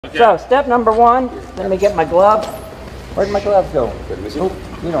Okay. So, step number one, let me get my gloves. Where'd my gloves go? Oop,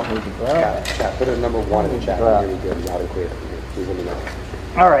 you don't need the gloves. Yeah, put it number one in the chat. Here we go. Loud and clear. Please let me know.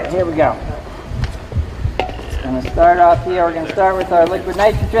 All right, here we go. I'm going to start off here. We're going to start with our liquid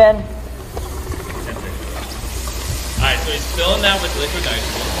nitrogen. Alright, so he's filling that with liquid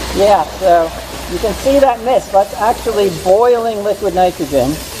nitrogen. Yeah, so you can see that mist. That's actually boiling liquid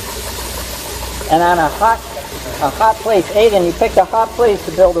nitrogen. And on a hot place, Aiden, you picked a hot place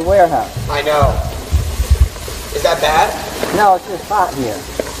to build a warehouse. I know. Is that bad? No, it's just hot here.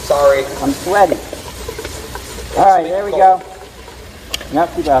 Sorry. I'm sweaty. All right, there we go. No,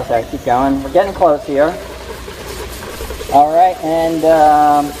 keep out there. Keep going. We're getting close here. All right, and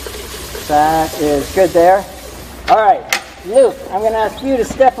that is good there. All right, Luke, I'm going to ask you to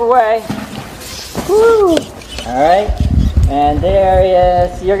step away. Woo! All right, and there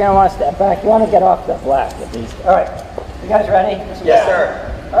is, you're going to want to step back. You want to get off the black at least. All right, you guys ready? Yes,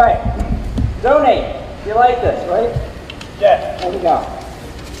 sir. All right, donate. You like this, right? Yeah. There we go.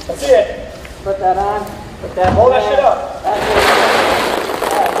 That's it. Put that on. Put that Hold in that there. shit up. That's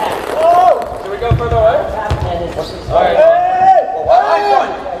it. All right, now. Oh! Should we go further away? What's happening is this is Alright. Hey! Well,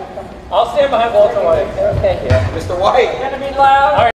 Hey! I'll stand behind Walter White. They're okay here. Mr. White. It's going to be loud.